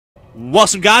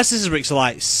What's up, guys? This is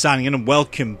Rixxalight signing in, and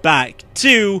welcome back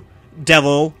to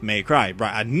Devil May Cry.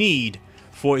 Right, I need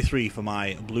 43 for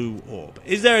my blue orb.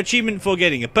 Is there an achievement for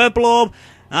getting a purple orb?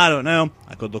 I don't know.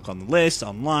 I could look on the list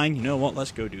online. You know what?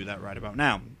 Let's go do that right about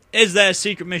now. Is there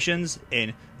secret missions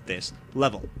in this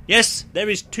level? Yes, there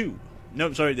is two.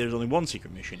 No, sorry, there's only one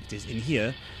secret mission. It is in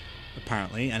here,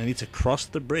 apparently, and I need to cross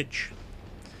the bridge.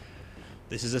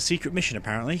 This is a secret mission,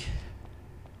 apparently.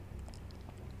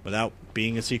 Without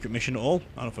being a secret mission at all?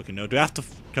 I don't fucking know. Do I have to...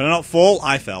 Can I not fall?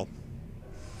 I fell.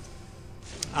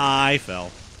 I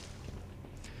fell.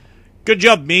 Good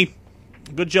job, me.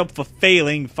 Good job for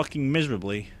failing fucking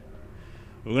miserably.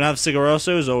 We're gonna have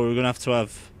cigarosos, or we're gonna have to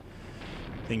have...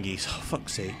 thingies. Oh,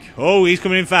 fuck's sake. Oh, he's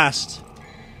coming in fast.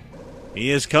 He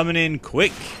is coming in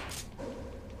quick.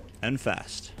 And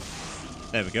fast.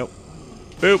 There we go.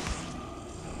 Boop.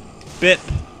 Bip.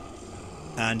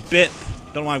 And bip.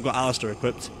 Don't know why I've got Alistair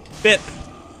equipped. Bip!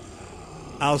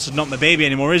 Alistair's not my baby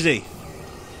anymore, is he?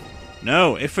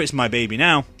 No, if it's my baby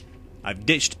now, I've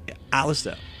ditched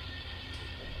Alistair.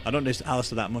 I don't ditch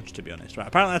Alistair that much, to be honest. Right,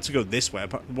 apparently I had to go this way.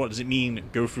 What does it mean,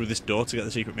 go through this door to get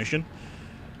the secret mission?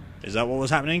 Is that what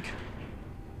was happening?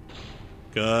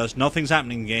 Because nothing's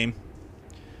happening, game.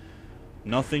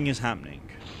 Nothing is happening.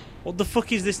 What the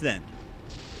fuck is this, then?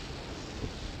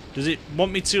 Does it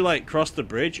want me to, like, cross the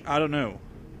bridge? I don't know.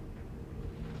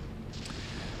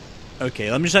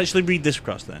 Okay, let me just actually read this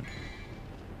across then.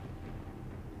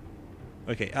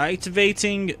 Okay,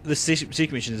 activating the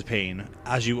secret mission is a pain,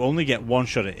 as you only get one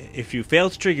shot at it. If you fail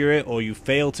to trigger it, or you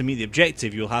fail to meet the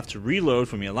objective, you'll have to reload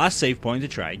from your last save point to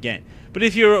try again. But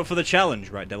if you're up for the challenge,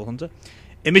 right, Devil Hunter?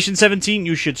 In Mission 17,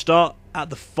 you should start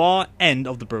at the far end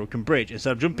of the broken bridge.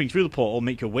 Instead of jumping through the portal,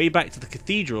 make your way back to the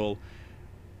cathedral.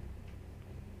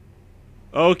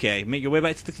 Okay, make your way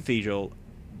back to the cathedral,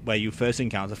 where you first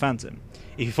encounter Phantom.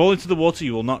 If you fall into the water,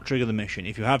 you will not trigger the mission.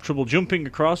 If you have trouble jumping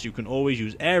across, you can always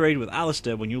use air raid with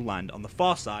Alistair when you land on the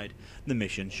far side. The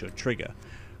mission should trigger.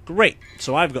 Great,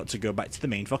 so I've got to go back to the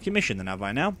main fucking mission then, have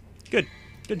I now? Good.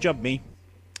 Good job, me.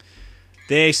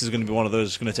 This is going to be one of those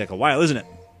that's going to take a while, isn't it?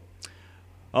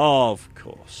 Of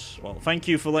course. Well, thank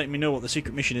you for letting me know what the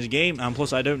secret mission is, game, and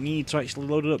plus I don't need to actually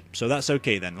load it up, so that's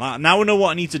okay then. Now I know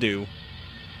what I need to do.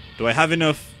 Do I have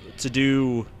enough to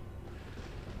do...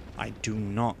 I do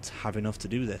not have enough to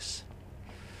do this.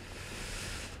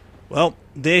 Well,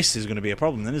 this is going to be a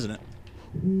problem then, isn't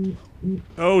it?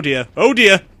 Oh dear. Oh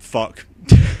dear! Fuck.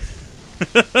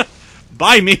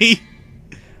 Bye, me!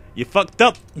 You fucked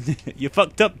up. You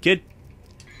fucked up, kid.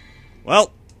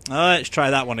 Well, let's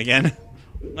try that one again.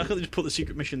 Why can't they just put the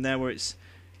secret mission there where it's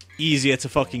easier to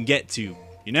fucking get to?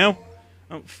 You know?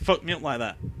 Don't fuck me up like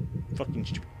that. Fucking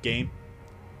stupid game.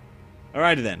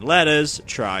 Alrighty then, let us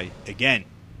try again.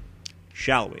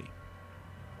 Shall we?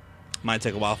 Might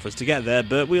take a while for us to get there,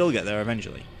 but we'll get there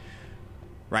eventually.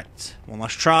 Right, one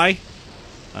last try.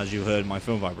 As you heard, my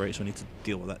phone vibrates, so I need to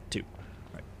deal with that too.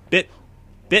 Right, bit,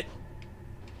 bit.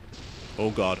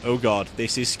 Oh god,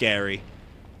 this is scary.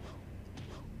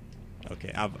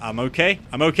 Okay, I'm okay.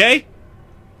 I'm okay.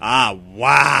 Ah,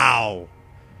 wow.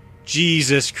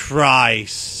 Jesus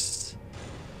Christ.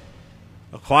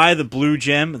 Acquire the blue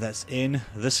gem that's in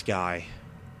the sky.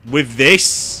 With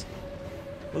this?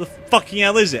 What the fucking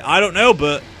hell is it? I don't know,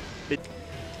 but...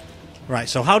 Right,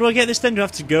 so how do I get this then? Do I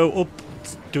have to go up...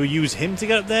 Do I use him to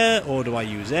get up there? Or do I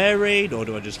use air raid? Or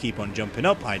do I just keep on jumping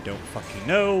up? I don't fucking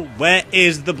know. Where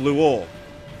is the blue orb?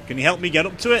 Can you help me get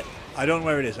up to it? I don't know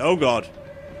where it is. Oh god.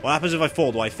 What happens if I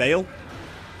fall? Do I fail?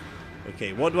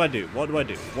 Okay, what do I do? What do I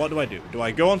do? What do I do? Do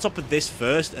I go on top of this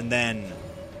first and then...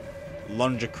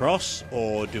 lunge across?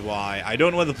 Or do I... I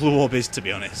don't know where the blue orb is, to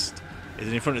be honest. Is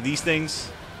it in front of these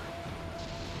things?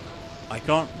 I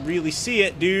can't really see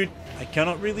it, dude. I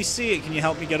cannot really see it. Can you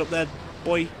help me get up there,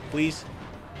 boy, please?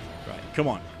 Right, come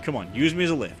on. Come on. Use me as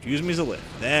a lift. Use me as a lift.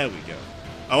 There we go.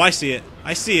 Oh, I see it.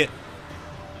 I see it.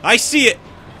 I see it!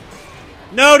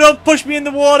 No, don't push me in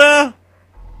the water!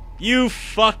 You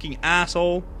fucking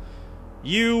asshole.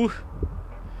 You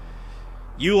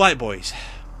light boys.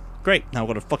 Great. Now I've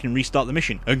got to fucking restart the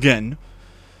mission again.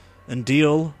 And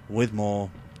deal with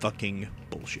more fucking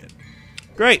bullshit.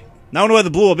 Great. Now I know where the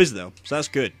blue orb is, though, so that's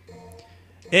good.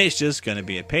 It's just going to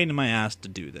be a pain in my ass to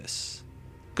do this.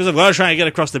 Because I've got to try and get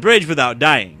across the bridge without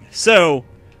dying. So,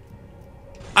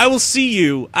 I will see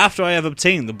you after I have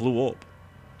obtained the blue orb.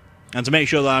 And to make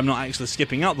sure that I'm not actually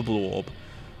skipping out the blue orb,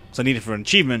 because I need it for an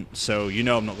achievement, so you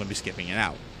know I'm not going to be skipping it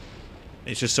out.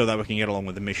 It's just so that we can get along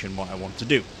with the mission, what I want to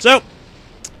do. So,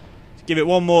 let's give it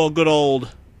one more good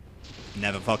old...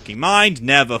 Never fucking mind,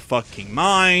 never fucking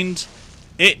mind.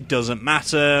 It doesn't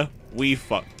matter. We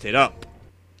fucked it up.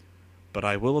 but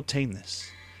I will obtain this.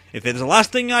 If it's the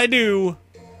last thing I do,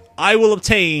 I will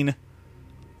obtain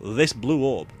this blue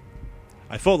orb.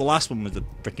 I thought the last one was the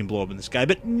freaking blue orb in the sky,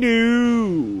 but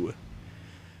no!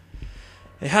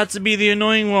 It had to be the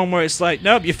annoying one where it's like,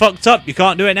 nope, you fucked up, you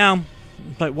can't do it now.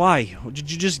 Like, why?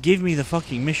 Did you just give me the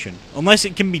fucking mission? Unless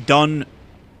it can be done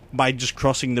by just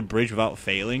crossing the bridge without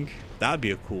failing. That'd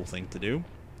be a cool thing to do.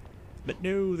 But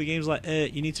no, the game's like,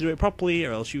 you need to do it properly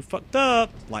or else you fucked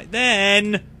up. Like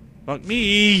then. Fuck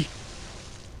me.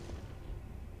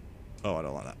 Oh, I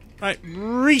don't like that. Right,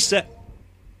 reset.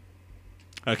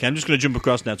 Okay, I'm just going to jump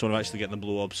across now to when I'm actually getting the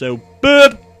blue orb. So,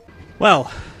 boop!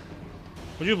 Well,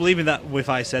 would you believe in that if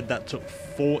I said that took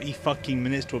 40 fucking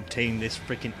minutes to obtain this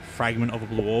freaking fragment of a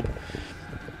blue orb?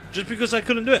 Just because I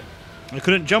couldn't do it. I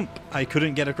couldn't jump. I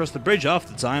couldn't get across the bridge half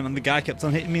the time, and the guy kept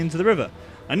on hitting me into the river.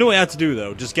 I knew what I had to do,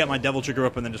 though. Just get my devil trigger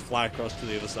up and then just fly across to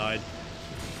the other side.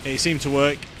 It seemed to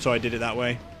work, so I did it that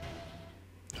way.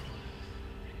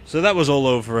 So that was all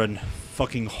over and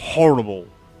fucking horrible.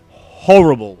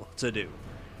 Horrible to do.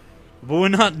 But we're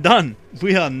not done.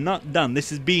 We are not done.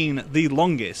 This has been the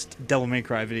longest Devil May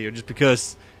Cry video just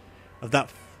because of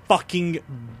that fucking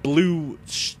blue,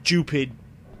 stupid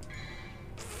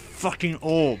fucking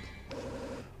orb.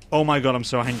 Oh my god, I'm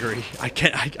so angry. I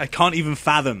can't even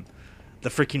fathom the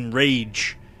freaking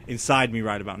rage inside me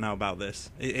right about now about this.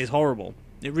 It is horrible.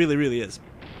 It really, really is.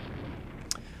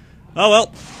 Oh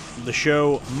well, the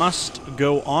show must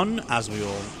go on, as we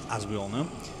all know.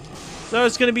 So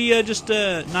it's going to be just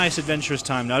a nice adventurous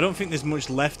time. Now, I don't think there's much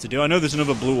left to do. I know there's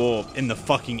another blue orb in the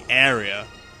fucking area,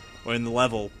 or in the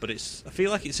level, but I feel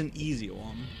like it's an easier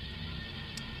one.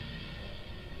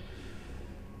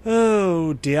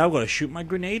 Oh dear, I've got to shoot my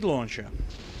grenade launcher.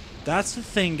 That's the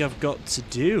thing I've got to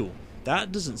do.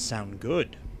 That doesn't sound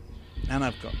good. And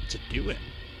I've got to do it.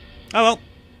 Oh well,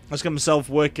 let's get myself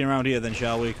working around here then,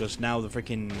 shall we? Because now the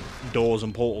freaking doors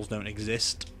and portals don't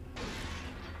exist.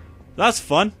 That's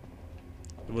fun.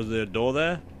 Was there a door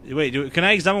there? Wait, can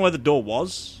I examine where the door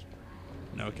was?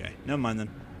 No, okay. Never mind then.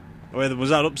 Was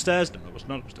that upstairs? No, it was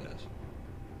not upstairs.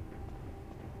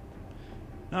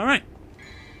 Alright.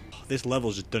 This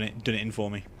level's just done it in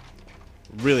for me.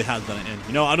 Really has done it in.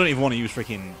 You know, I don't even want to use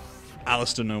freaking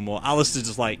Alistair no more. Alistair's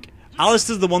just like...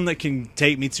 Alistair's the one that can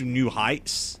take me to new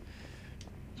heights.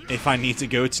 If I need to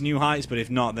go to new heights, but if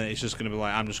not, then it's just going to be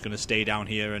like, I'm just going to stay down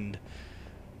here and...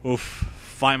 Oof.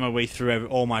 Fight my way through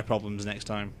all my problems next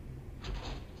time.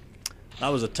 That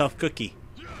was a tough cookie.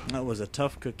 That was a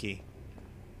tough cookie.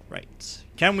 Right.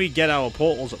 Can we get our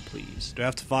portals up, please? Do I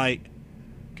have to fight?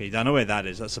 Okay, I know where that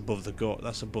is. That's above the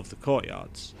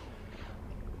courtyards.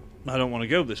 I don't want to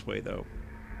go this way though.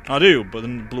 I do, but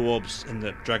then blue orbs in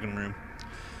the dragon room.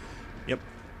 Yep.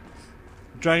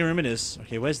 Dragon room it is.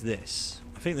 Okay, where's this?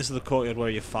 I think this is the courtyard where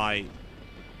you fight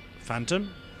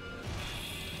Phantom.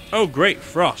 Oh great,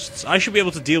 frosts. I should be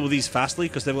able to deal with these fastly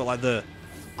because they've got like the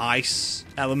ice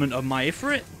element of my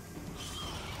Ifrit.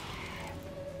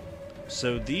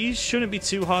 So these shouldn't be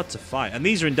too hard to fight. And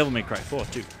these are in Devil May Cry 4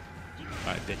 too.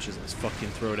 Alright bitches, let's fucking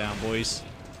throw down, boys.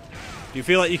 Do you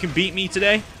feel like you can beat me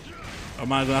today? Or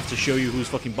am I gonna have to show you who's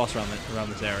fucking boss around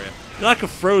this area? You're like a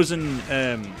frozen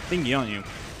thingy, aren't you?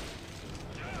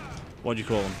 What do you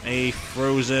call them? A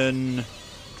frozen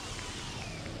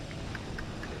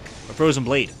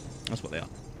blade. That's what they are.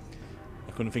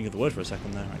 I couldn't think of the word for a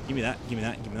second there. Right, give me that, give me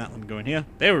that, give me that. Let me go in here.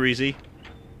 They were easy.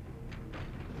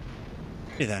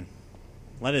 Okay then.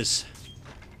 Let us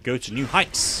go to new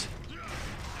heights.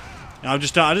 Now I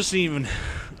just even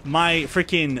my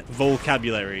freaking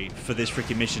vocabulary for this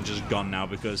freaking mission just gone now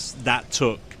because that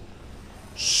took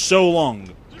so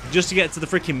long just to get to the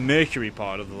freaking Mercury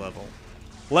part of the level.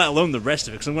 Let alone the rest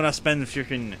of it, because I'm gonna spend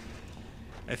freaking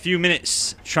a few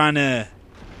minutes trying to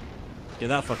get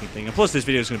that fucking thing. And plus this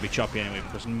video is gonna be choppy anyway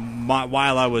because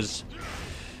while I was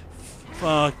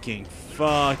fuck.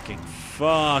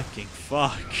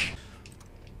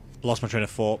 Lost my train of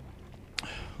thought.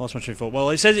 Well,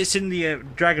 it says it's in the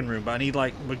dragon room, but I need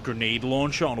like a grenade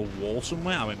launcher on a wall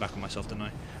somewhere. I went back on myself, didn't I?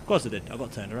 Of course I did. I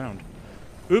got turned around.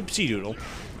 Oopsie doodle.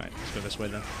 Right, let's go this way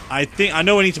then. I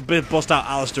know I need to bust out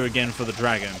Alistair again for the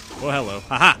dragon. Oh, hello.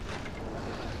 Haha.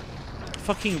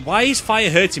 Fucking, why is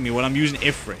fire hurting me when I'm using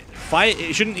Ifrit? Fire,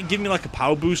 it shouldn't give me like a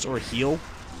power boost or a heal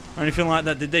or anything like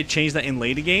that. Did they change that in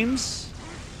later games?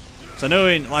 So I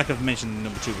know, like I've mentioned in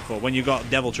number 2 before, when you got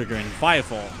Devil Trigger in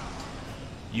Firefall,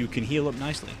 you can heal up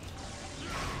nicely.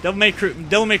 Devil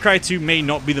May Cry 2 may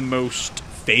not be the most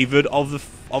favored of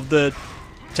the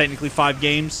technically 5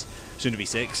 games, soon to be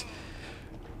 6.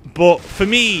 But for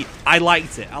me, I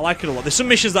liked it. I like it a lot. There's some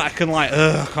missions that I can like,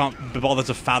 I can't be bothered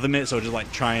to fathom it, so I just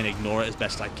like try and ignore it as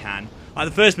best I can. Like,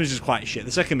 the first mission is quite shit.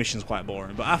 The second mission is quite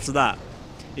boring. But after that,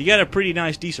 you get a pretty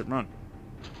nice, decent run.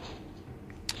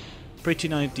 Pretty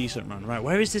nice, decent run. Right,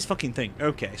 where is this fucking thing?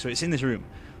 Okay, so it's in this room.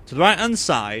 To the right-hand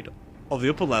side of the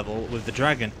upper level with the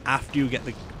dragon after you get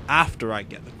the... After I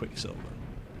get the Quicksilver.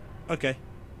 Okay.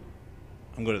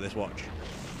 I'm good at this, watch.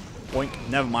 Boink.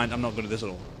 Never mind, I'm not good at this at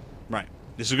all. Right.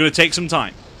 This is going to take some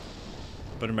time.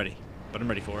 But I'm ready. But I'm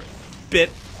ready for it. Bit.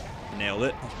 Nailed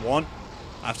it. That's one.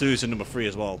 I have to do this in number 3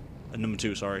 as well. Number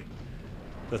 2, sorry.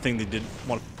 The thing they didn't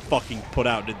want to fucking put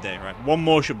out, did they? Right. One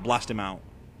more should blast him out.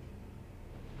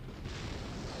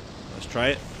 Let's try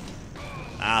it.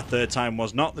 Ah, third time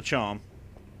was not the charm.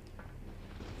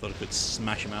 Thought I could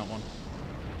smash him out one.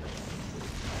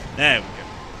 There we go.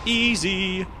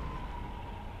 Easy.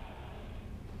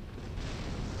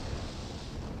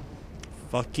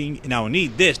 Fucking... Now I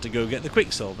need this to go get the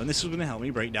Quicksilver, and this is going to help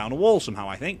me break down a wall somehow,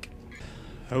 I think.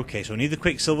 Okay, so I need the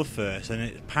Quicksilver first, and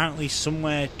it's apparently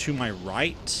somewhere to my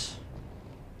right.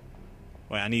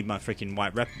 Wait, I need my freaking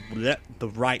the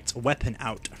right weapon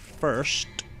out first.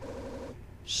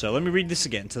 So let me read this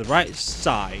again. To the right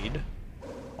side,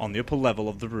 on the upper level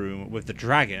of the room with the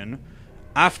dragon,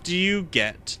 after you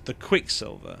get the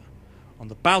Quicksilver. On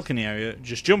the balcony area,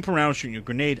 just jump around shooting your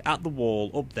grenade at the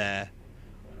wall up there.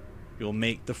 You'll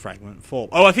make the fragment fall.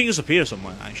 Oh, I think it's up here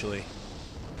somewhere, actually.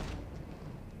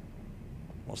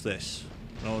 What's this?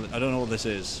 No, I don't know what this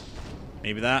is.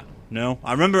 Maybe that? No.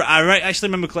 I actually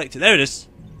remember collecting. There it is.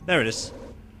 There it is.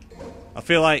 I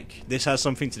feel like this has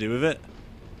something to do with it.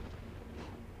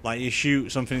 Like you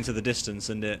shoot something into the distance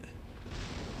and it...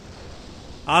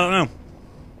 I don't know.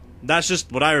 That's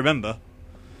just what I remember.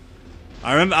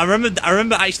 I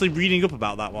remember actually reading up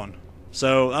about that one.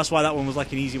 So that's why that one was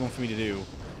like an easy one for me to do.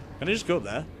 Can I just go up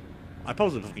there? I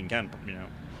probably fucking can, but you know.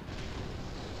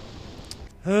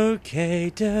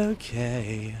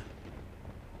 Okay.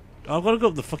 I've got to go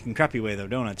up the fucking crappy way though,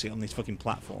 don't I, to get on these fucking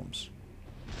platforms.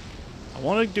 I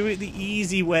want to do it the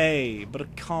easy way, but I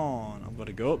can't. I've got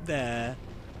to go up there.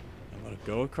 I've got to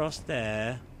go across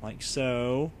there, like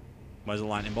so. Where's the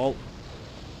lightning bolt?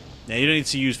 Yeah, you don't need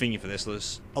to use thingy for this,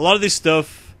 Liz. A lot of this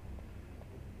stuff,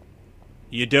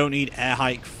 you don't need air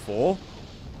hike for.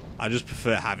 I just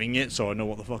prefer having it so I know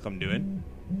what the fuck I'm doing.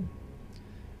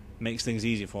 Makes things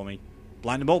easier for me.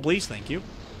 Lightning bolt, please. Thank you.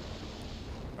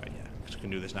 Right, yeah. I can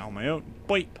do this now on my own.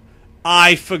 Boip.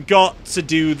 I forgot to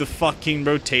do the fucking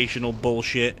rotational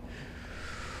bullshit.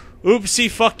 Oopsie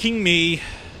fucking me.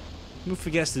 Who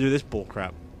forgets to do this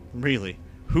bullcrap? Really?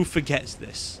 Who forgets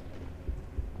this?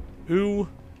 Who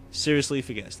seriously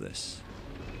forgets this?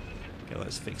 Okay,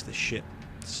 let's fix this shit.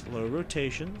 Slow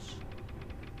rotations.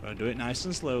 Gotta do it nice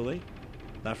and slowly.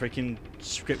 That freaking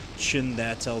description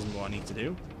there tells me what I need to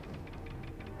do.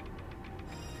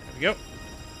 There we go.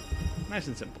 Nice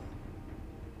and simple.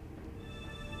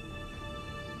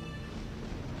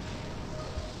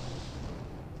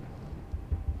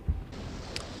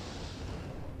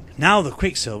 Now the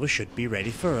Quicksilver should be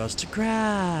ready for us to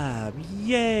grab.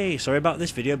 Yay! Sorry about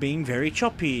this video being very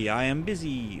choppy. I am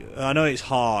busy. I know it's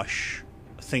harsh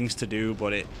things to do,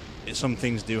 but some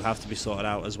things do have to be sorted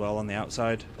out as well on the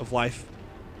outside of life.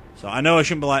 So I know I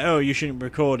shouldn't be like, oh, you shouldn't be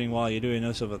recording while you're doing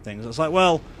those other things. It's like,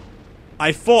 well,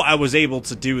 I thought I was able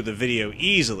to do the video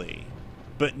easily.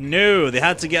 But no, they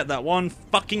had to get that one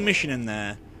fucking mission in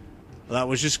there. That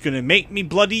was just going to make me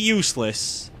bloody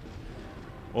useless.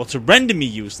 Or to render me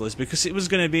useless, because it was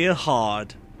going to be a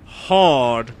hard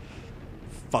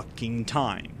fucking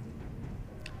time.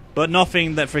 But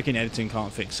nothing that freaking editing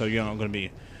can't fix, so you're not going to be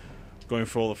going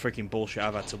through all the freaking bullshit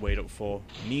I've had to wait up for.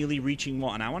 Nearly reaching,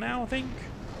 what, an hour now, I think?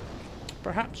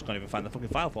 Perhaps. Can't even find the fucking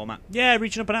file format. Yeah,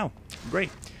 reaching up an hour. Great.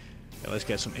 Yeah, let's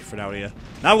get some Ifrit out here.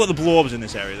 Now I've got the blue orbs in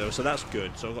this area, though, so that's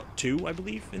good. So I've got 2, I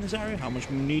believe, in this area. How much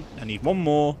do we need? I need 1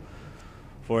 more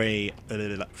for a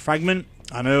fragment.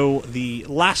 I know the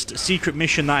last secret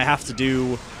mission that I have to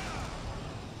do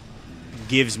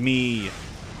gives me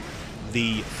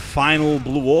the final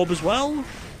blue orb as well,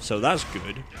 so that's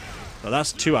good. So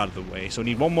that's 2 out of the way. So I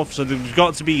need 1 more. So there's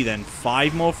got to be then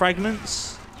 5 more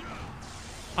fragments,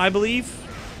 I believe.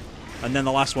 And then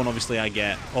the last one, obviously, I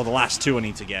get, or the last 2 I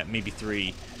need to get, maybe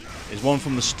 3, is 1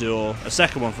 from the store, a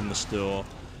second one from the store.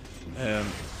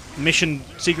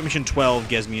 Secret mission 12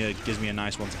 gives me a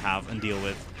nice one to have and deal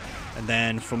with. And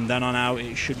then from then on out,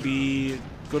 it should be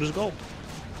good as gold.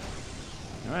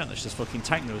 Alright, let's just fucking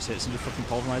tank those hits and just fucking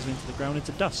pulverize them into the ground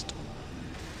into dust.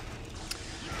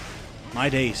 My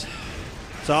days.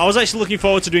 So I was actually looking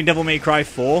forward to doing Devil May Cry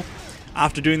 4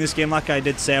 after doing this game like I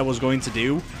did say I was going to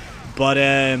do. But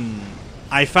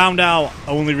I found out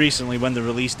only recently when the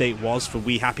release date was for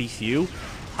We Happy Few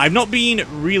I've not been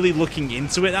really looking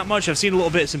into it that much. I've seen a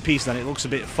little bits and pieces and it looks a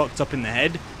bit fucked up in the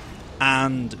head.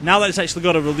 And now that it's actually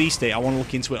got a release date, I want to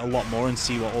look into it a lot more and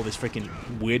see what all this freaking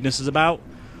weirdness is about.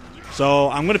 So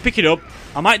I'm going to pick it up.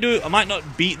 I might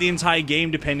not beat the entire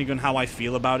game depending on how I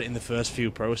feel about it in the first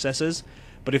few processes.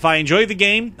 But if I enjoy the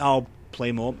game, I'll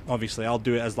play more. Obviously, I'll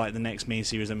do it as like the next main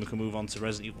series, and we can move on to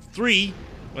Resident Evil 3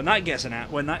 when that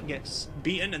gets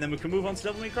beaten, and then we can move on to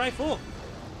Devil May Cry 4.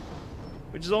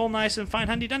 Which is all nice and fine,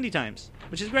 handy dandy times.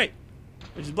 Which is great.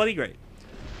 Which is bloody great.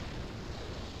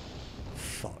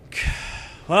 Fuck.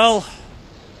 Well,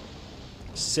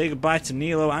 say goodbye to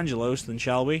Nilo Angelos then,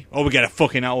 shall we? Oh, we get a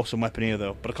fucking awesome weapon here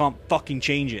though, but I can't fucking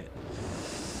change it.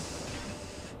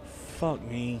 Fuck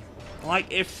me. I like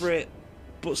Ifrit,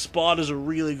 but Sparta's a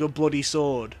really good bloody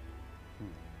sword.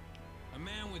 A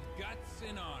man with guts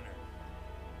and honor.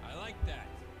 I like that.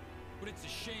 But it's a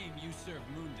shame you serve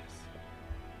Mundus.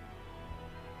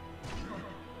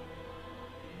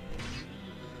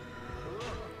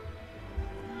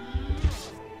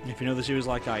 If you know the series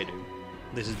like I do,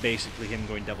 this is basically him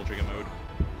going Devil Trigger mode.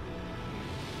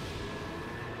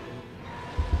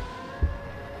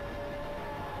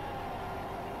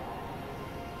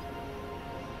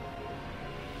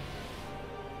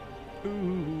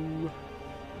 Ooh.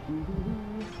 Ooh.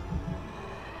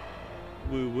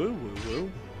 Woo woo woo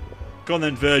woo. Go on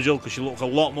then, Virgil, because you look a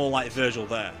lot more like Virgil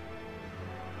there.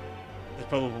 That's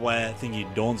probably where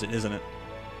thingy dawns it, isn't it?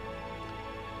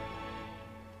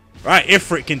 Right,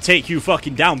 Ifrit can take you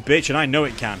fucking down, bitch, and I know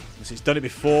it can. Because it's done it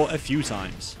before a few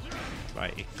times.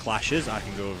 Right, it clashes. I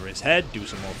can go over his head, do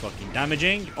some more fucking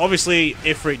damaging. Obviously,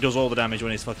 Ifrit does all the damage when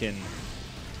he's fucking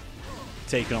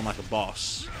taken on like a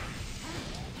boss.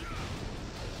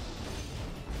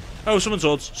 Oh, summon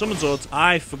swords. Summon swords.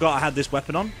 I forgot I had this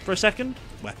weapon on for a second.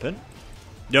 Weapon?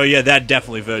 No, yeah, they're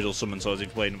definitely Virgil's summon swords if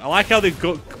you played them. I like how they've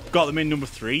got them in number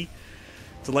 3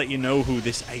 to let you know who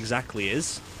this exactly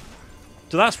is.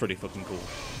 So that's pretty fucking cool.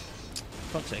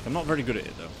 Fuck's sake, I'm not very good at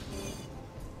it though.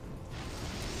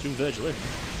 Soon Virgil is.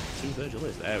 Soon Virgil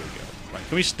is. There we go. Right,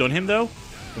 can we stun him though?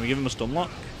 Can we give him a stun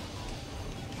lock?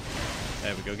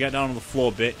 There we go. Get down on the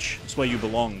floor, bitch. That's where you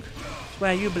belong. That's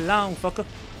where you belong, fucker.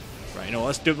 Right, you know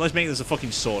what, let's make this a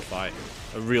fucking sword fight.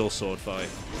 A real sword fight.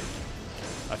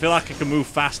 I feel like I can move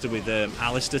faster with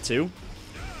Alistair too.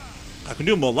 I can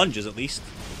do more lunges at least.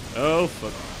 Oh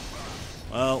fuck.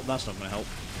 Well, that's not gonna help.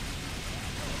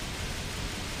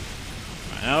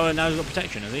 Now he's got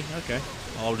protection, is he? Okay.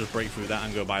 I'll just break through that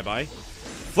and go bye-bye.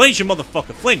 Flinch, you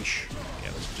motherfucker! Flinch!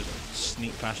 Okay, let's just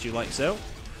sneak past you like so.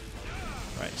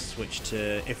 Right, switch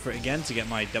to Ifrit again to get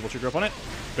my Devil Trigger up on it.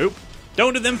 Boop.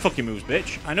 Don't do them fucking moves,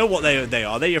 bitch. I know what they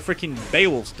are. They're your freaking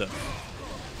Beowulf stuff.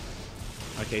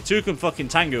 Okay, 2 can fucking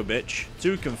tango, bitch.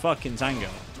 2 can fucking tango.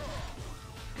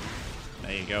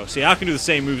 There you go. See, I can do the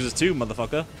same moves as 2,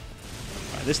 motherfucker.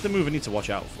 Right, this is the move I need to watch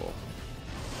out for.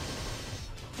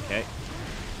 Okay.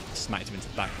 Smacked him into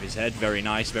the back of his head. Very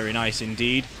nice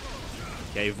indeed.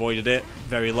 Okay, avoided it.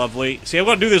 Very lovely. See, I've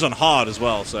got to do this on hard as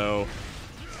well, so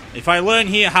if I learn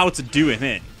here how to do him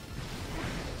in.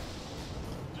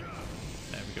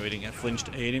 There we go, he didn't get flinched.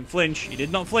 He didn't flinch. He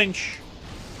did not flinch.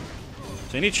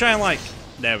 So you need to try and like...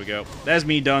 There we go. There's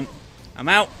me done. I'm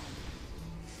out.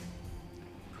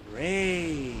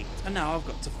 Great. And now I've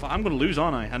got to fight. I'm going to lose,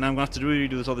 aren't I? And I'm going to have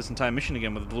to redo this entire mission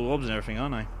again with the blue orbs and everything,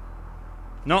 aren't I?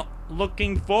 Not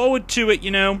looking forward to it,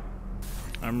 you know.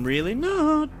 I'm really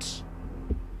not.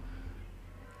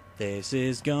 This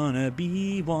is gonna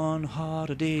be one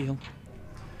harder deal.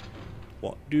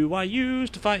 What do I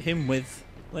use to fight him with?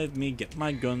 Let me get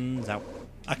my guns out.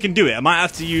 I can do it. I might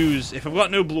have to use... If I've got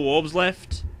no blue orbs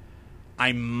left,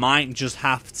 I might just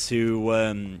have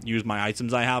to use my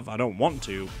items I have. I don't want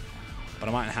to, but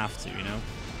I might have to, you know.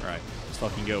 Alright, let's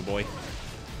fucking go, boy.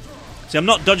 See, I'm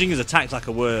not dodging his attacks like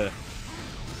I were.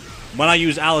 When I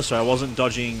used Alistair, I wasn't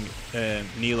dodging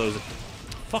Nilo's...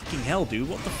 Fucking hell, dude.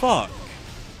 What the fuck?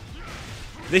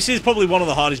 This is probably one of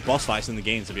the hardest boss fights in the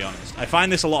game, to be honest. I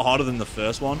find this a lot harder than the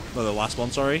first one. Or the last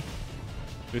one, sorry.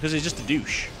 Because he's just a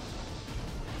douche.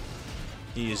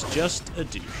 He is just a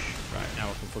douche. Right, now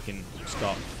I can fucking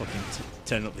start fucking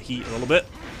turning up the heat a little bit.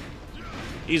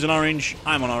 He's on orange.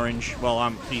 I'm on orange. Well,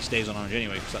 he stays on orange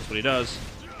anyway, because that's what he does.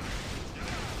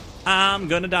 I'm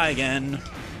gonna die again.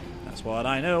 That's what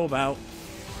I know about.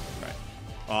 Right.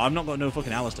 Oh, I've not got no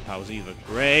fucking Alistair powers either.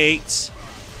 Great.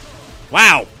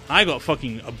 Wow. I got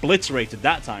fucking obliterated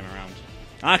that time around.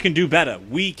 I can do better.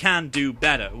 We can do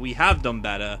better. We have done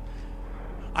better.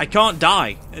 I can't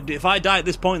die. If I die at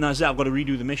this point, that's it. I've got to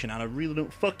redo the mission, and I really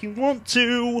don't fucking want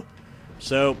to.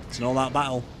 So, it's an all-out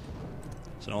battle.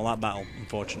 It's an all-out battle,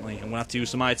 unfortunately. I'm going to have to use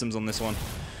some items on this one.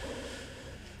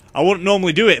 I wouldn't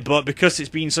normally do it, but because it's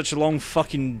been such a long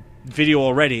fucking video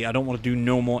already, I don't want to do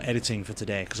no more editing for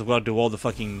today, because I've got to do all the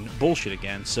fucking bullshit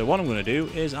again. So what I'm going to do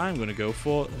is I'm going to go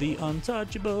for the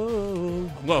untouchable.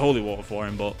 I've got holy water for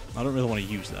him, but I don't really want to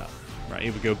use that. Right,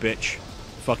 here we go, bitch.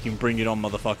 Fucking bring it on,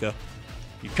 motherfucker.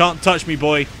 You can't touch me,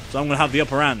 boy, so I'm going to have the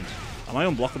upper hand. Am I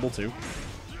unblockable too?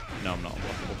 No, I'm not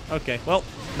unblockable. Okay, well,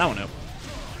 now I know.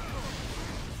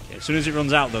 Okay, as soon as it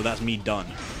runs out, though, that's me done.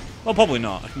 Well, probably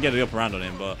not. I can get the upper hand on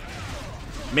him, but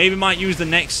maybe might use the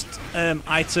next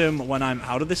item when I'm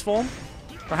out of this form,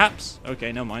 perhaps.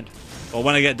 Okay, never mind. Or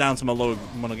when I get down to my low,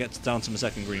 when I get down to my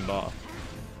second green bar.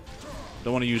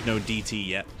 Don't want to use no DT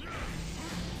yet,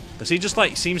 because he just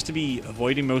like seems to be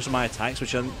avoiding most of my attacks,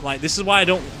 which I'm like. This is why I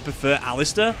don't prefer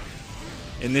Alistair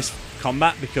in this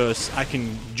combat, because I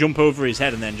can jump over his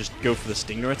head and then just go for the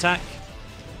stinger attack.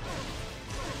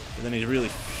 But then he's really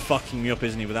fucking me up,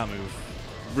 isn't he, with that move?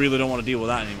 Really don't want to deal with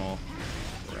that anymore.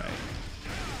 Right.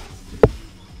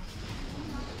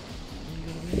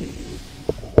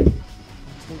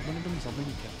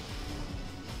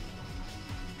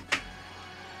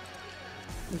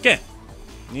 Okay.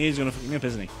 He's gonna fuck me up,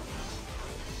 isn't he?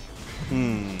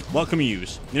 What can we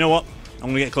use? You know what? I'm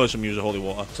gonna get closer and use a holy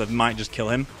water, so I might just kill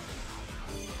him.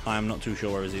 I'm not too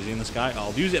sure where is he in the sky.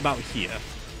 I'll use it about here.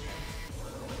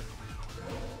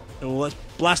 Oh, let's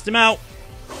blast him out.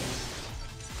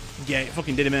 Yeah, it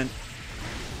fucking did him in.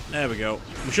 There we go.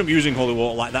 We shouldn't be using holy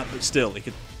water like that, but still, he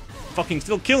could fucking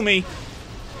still kill me.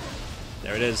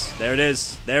 There it is. There it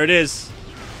is. There it is.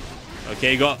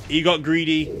 Okay, he got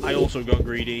greedy. I also got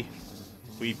greedy.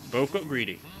 We both got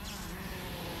greedy.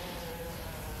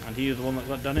 And he was the one that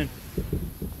got done in.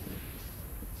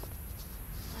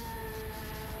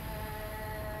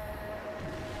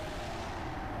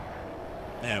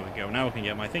 There we go. Now we can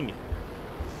get my thingy.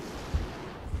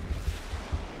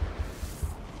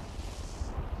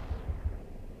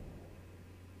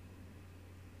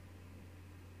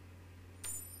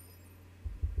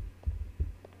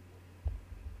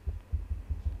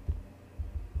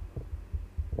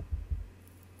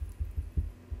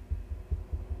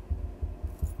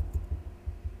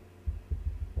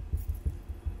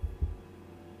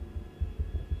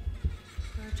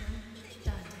 Virgil,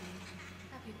 Dante,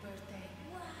 happy birthday.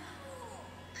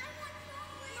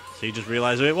 So you just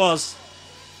realised who it was.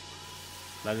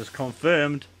 That just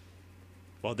confirmed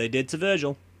what they did to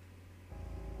Virgil.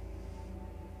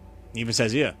 It even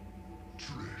says here.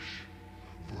 Trish,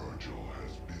 Virgil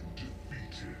has been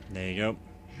defeated. There you go.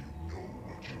 You know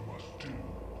what you must do.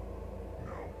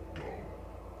 Now go.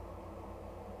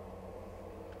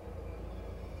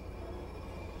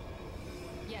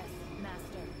 Yes,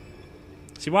 master.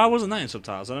 See, why wasn't that in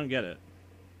subtitles? I don't get it.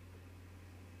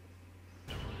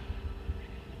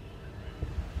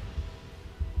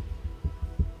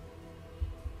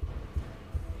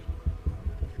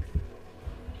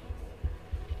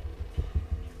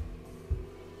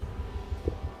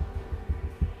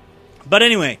 But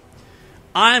anyway,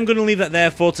 I'm going to leave that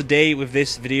there for today with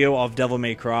this video of Devil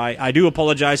May Cry. I do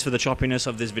apologize for the choppiness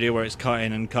of this video where it's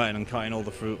cutting and cutting and cutting all the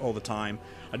fruit all the time.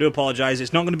 I do apologize.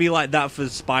 It's not going to be like that for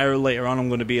Spiral later on. I'm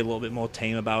going to be a little bit more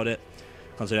tame about it,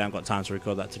 considering I haven't got time to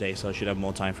record that today, so I should have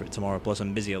more time for it tomorrow. Plus,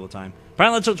 I'm busy all the time.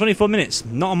 Apparently, it took 24 minutes.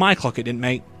 Not on my clock, it didn't,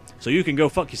 mate. So you can go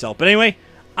fuck yourself. But anyway,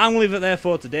 I'm going to leave it there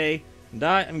for today. And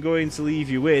I am going to leave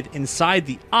you with Inside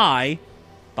the Eye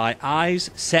by Eyes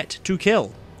Set to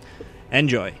Kill.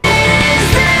 Enjoy. Is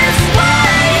this what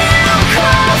you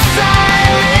call